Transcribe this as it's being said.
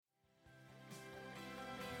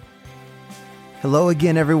Hello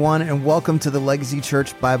again, everyone, and welcome to the Legacy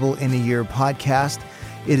Church Bible in a Year podcast.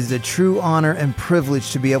 It is a true honor and privilege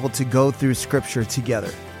to be able to go through Scripture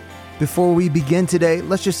together. Before we begin today,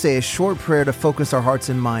 let's just say a short prayer to focus our hearts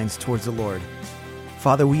and minds towards the Lord.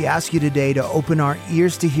 Father, we ask you today to open our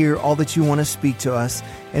ears to hear all that you want to speak to us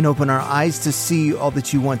and open our eyes to see all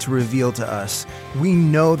that you want to reveal to us. We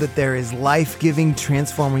know that there is life-giving,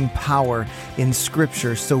 transforming power in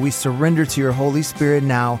Scripture, so we surrender to your Holy Spirit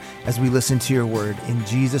now as we listen to your word. In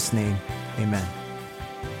Jesus' name, amen.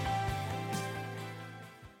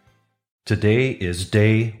 Today is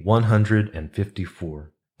day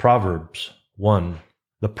 154. Proverbs 1.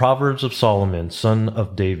 The Proverbs of Solomon, son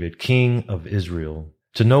of David, king of Israel.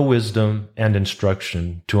 To know wisdom and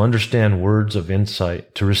instruction, to understand words of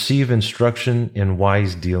insight, to receive instruction in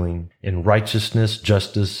wise dealing, in righteousness,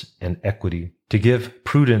 justice, and equity, to give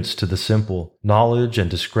prudence to the simple, knowledge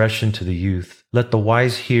and discretion to the youth. Let the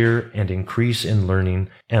wise hear and increase in learning,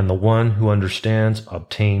 and the one who understands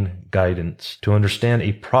obtain guidance. To understand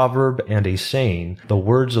a proverb and a saying, the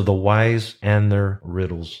words of the wise and their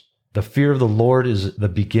riddles. The fear of the Lord is the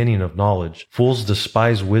beginning of knowledge. Fools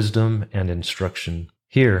despise wisdom and instruction.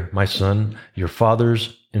 Hear, my son, your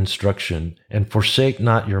father's instruction, and forsake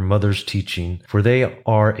not your mother's teaching, for they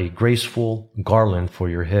are a graceful garland for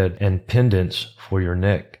your head and pendants for your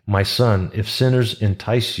neck. My son, if sinners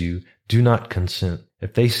entice you, do not consent.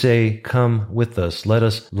 If they say, come with us, let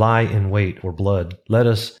us lie in wait for blood. Let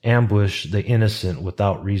us ambush the innocent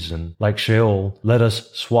without reason. Like Sheol, let us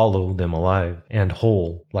swallow them alive and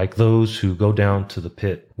whole, like those who go down to the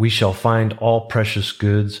pit. We shall find all precious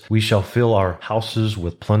goods. We shall fill our houses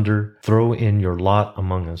with plunder. Throw in your lot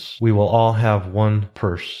among us. We will all have one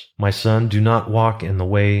purse. My son, do not walk in the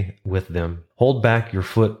way with them. Hold back your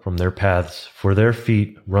foot from their paths, for their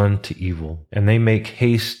feet run to evil, and they make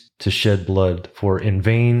haste to shed blood, for in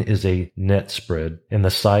vain is a net spread in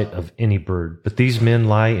the sight of any bird. But these men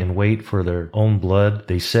lie in wait for their own blood.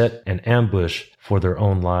 They set an ambush for their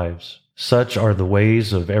own lives. Such are the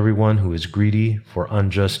ways of everyone who is greedy for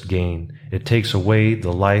unjust gain. It takes away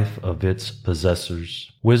the life of its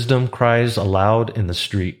possessors. Wisdom cries aloud in the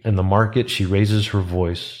street. In the market she raises her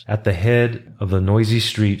voice. At the head of the noisy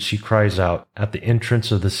street she cries out. At the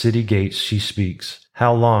entrance of the city gates she speaks.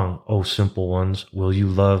 How long, O simple ones, will you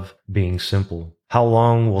love being simple? How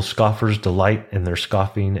long will scoffers delight in their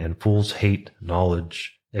scoffing and fools hate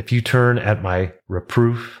knowledge? If you turn at my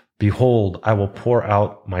reproof, behold, I will pour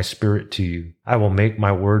out my spirit to you. I will make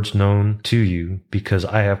my words known to you, because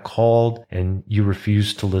I have called and you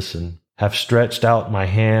refuse to listen. Have stretched out my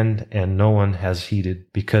hand and no one has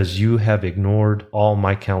heeded, because you have ignored all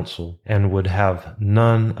my counsel and would have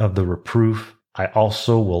none of the reproof. I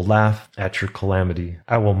also will laugh at your calamity.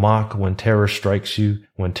 I will mock when terror strikes you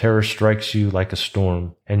like a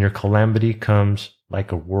storm, and your calamity comes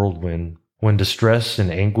like a whirlwind. When distress and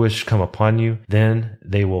anguish come upon you, then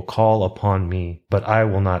they will call upon me, but I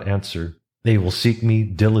will not answer. They will seek me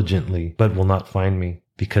diligently, but will not find me,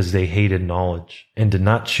 because they hated knowledge and did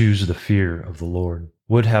not choose the fear of the Lord.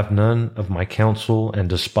 Would have none of my counsel and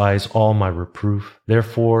despise all my reproof.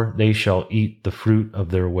 Therefore they shall eat the fruit of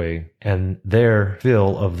their way, and their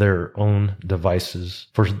fill of their own devices.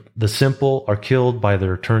 For the simple are killed by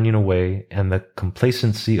their turning away, and the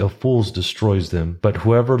complacency of fools destroys them. But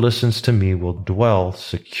whoever listens to me will dwell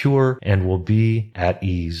secure and will be at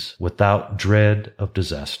ease, without dread of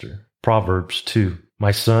disaster. Proverbs 2.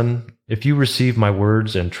 My son, if you receive my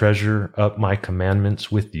words and treasure up my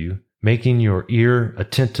commandments with you, making your ear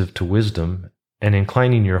attentive to wisdom, and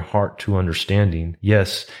inclining your heart to understanding.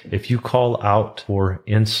 Yes, if you call out for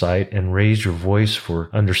insight and raise your voice for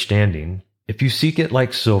understanding, if you seek it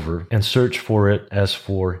like silver and search for it as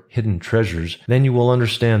for hidden treasures, then you will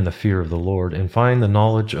understand the fear of the Lord and find the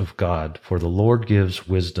knowledge of God, for the Lord gives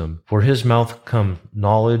wisdom. For his mouth come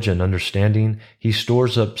knowledge and understanding. He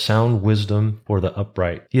stores up sound wisdom for the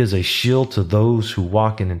upright. He is a shield to those who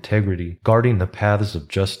walk in integrity, guarding the paths of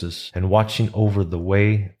justice and watching over the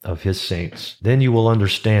way of his saints. Then you will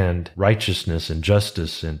understand righteousness and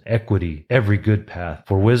justice and equity, every good path.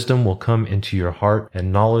 For wisdom will come into your heart,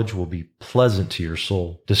 and knowledge will be pleasant to your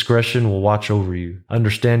soul. Discretion will watch over you.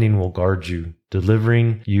 Understanding will guard you,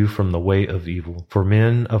 delivering you from the way of evil. For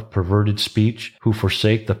men of perverted speech, who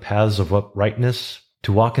forsake the paths of uprightness,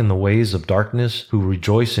 to walk in the ways of darkness, who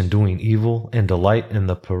rejoice in doing evil and delight in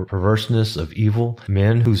the perverseness of evil,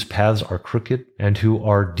 men whose paths are crooked and who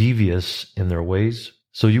are devious in their ways.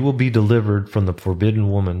 So you will be delivered from the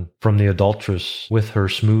forbidden woman, from the adulteress with her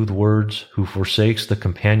smooth words, who forsakes the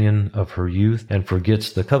companion of her youth and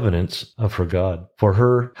forgets the covenants of her God. For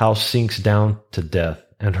her house sinks down to death,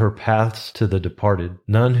 and her paths to the departed.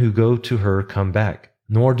 None who go to her come back,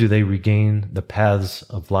 nor do they regain the paths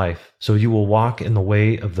of life. So you will walk in the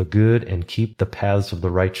way of the good and keep the paths of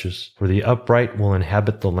the righteous. For the upright will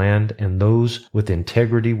inhabit the land, and those with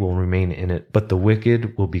integrity will remain in it. But the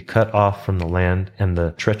wicked will be cut off from the land, and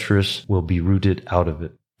the treacherous will be rooted out of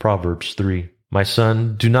it. Proverbs 3. My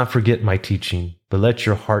son, do not forget my teaching, but let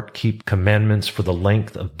your heart keep commandments, for the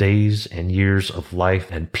length of days and years of life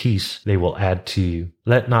and peace they will add to you.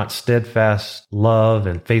 Let not steadfast love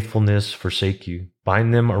and faithfulness forsake you.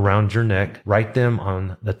 Bind them around your neck, write them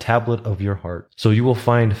on the tablet of your heart, so you will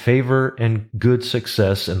find favor and good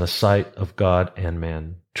success in the sight of God and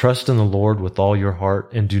man. Trust in the Lord with all your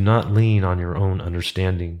heart, and do not lean on your own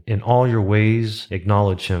understanding. In all your ways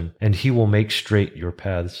acknowledge him, and he will make straight your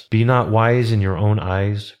paths. Be not wise in your own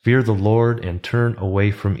eyes. Fear the Lord and turn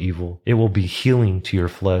away from evil. It will be healing to your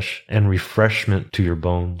flesh and refreshment to your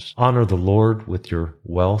bones. Honor the Lord with your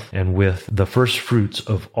wealth and with the first fruits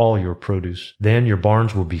of all your produce. Then your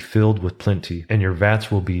barns will be filled with plenty, and your vats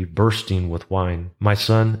will be bursting with wine. My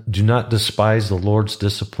son, do not despise the Lord's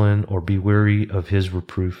discipline or be weary of his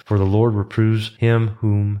reproof. For the Lord reproves him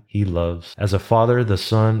whom he loves. As a father, the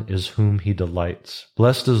son is whom he delights.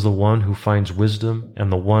 Blessed is the one who finds wisdom,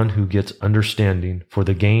 and the one who gets understanding. For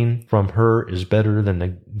the gain from her is better than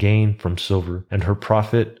the gain from silver, and her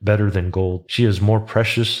profit better than gold. She is more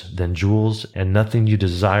precious than jewels, and nothing you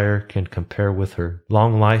desire can compare with her.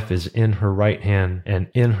 Long life is in her right hand,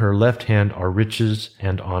 and in her left hand are riches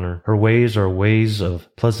and honor. Her ways are ways of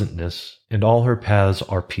pleasantness, and all her paths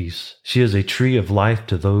are peace. She is a tree of life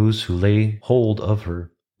to those who lay hold of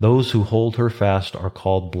her. Those who hold her fast are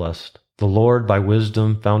called blessed. The Lord by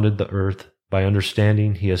wisdom founded the earth. By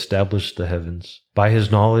understanding he established the heavens. By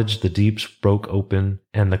his knowledge the deeps broke open,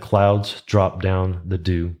 and the clouds dropped down the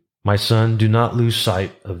dew. My son, do not lose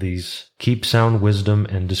sight of these. Keep sound wisdom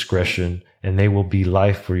and discretion, and they will be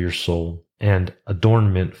life for your soul, and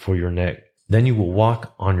adornment for your neck. Then you will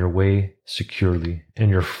walk on your way securely,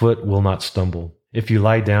 and your foot will not stumble. If you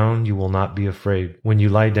lie down, you will not be afraid. When you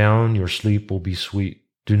lie down, your sleep will be sweet.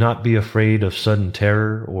 Do not be afraid of sudden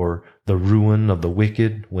terror or the ruin of the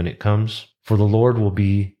wicked when it comes, for the Lord will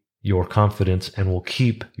be your confidence and will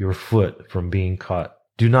keep your foot from being caught.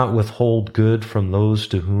 Do not withhold good from those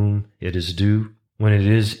to whom it is due, when it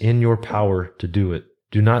is in your power to do it.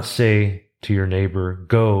 Do not say to your neighbor,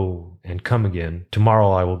 "Go and come again.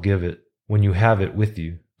 Tomorrow I will give it," when you have it with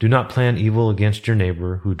you. Do not plan evil against your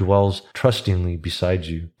neighbor who dwells trustingly beside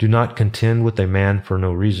you. Do not contend with a man for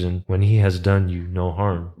no reason when he has done you no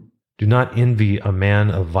harm. Do not envy a man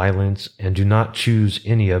of violence, and do not choose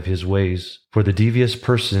any of his ways. For the devious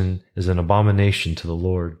person is an abomination to the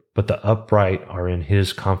Lord, but the upright are in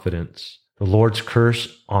his confidence. The Lord's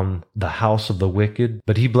curse on the house of the wicked,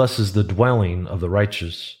 but he blesses the dwelling of the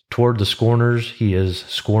righteous. Toward the scorners he is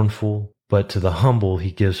scornful, but to the humble he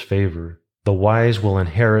gives favor. The wise will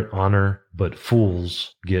inherit honor, but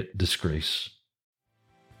fools get disgrace.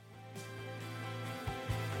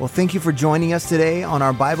 Well, thank you for joining us today on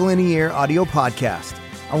our Bible in a Year audio podcast.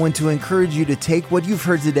 I want to encourage you to take what you've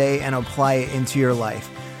heard today and apply it into your life,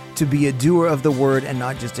 to be a doer of the word and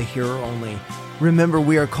not just a hearer only. Remember,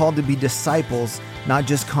 we are called to be disciples, not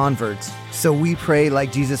just converts. So we pray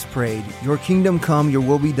like Jesus prayed, "Your kingdom come, your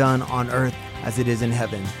will be done on earth as it is in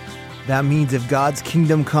heaven." That means if God's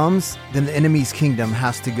kingdom comes, then the enemy's kingdom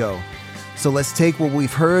has to go. So let's take what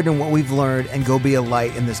we've heard and what we've learned and go be a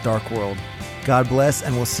light in this dark world. God bless,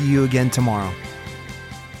 and we'll see you again tomorrow.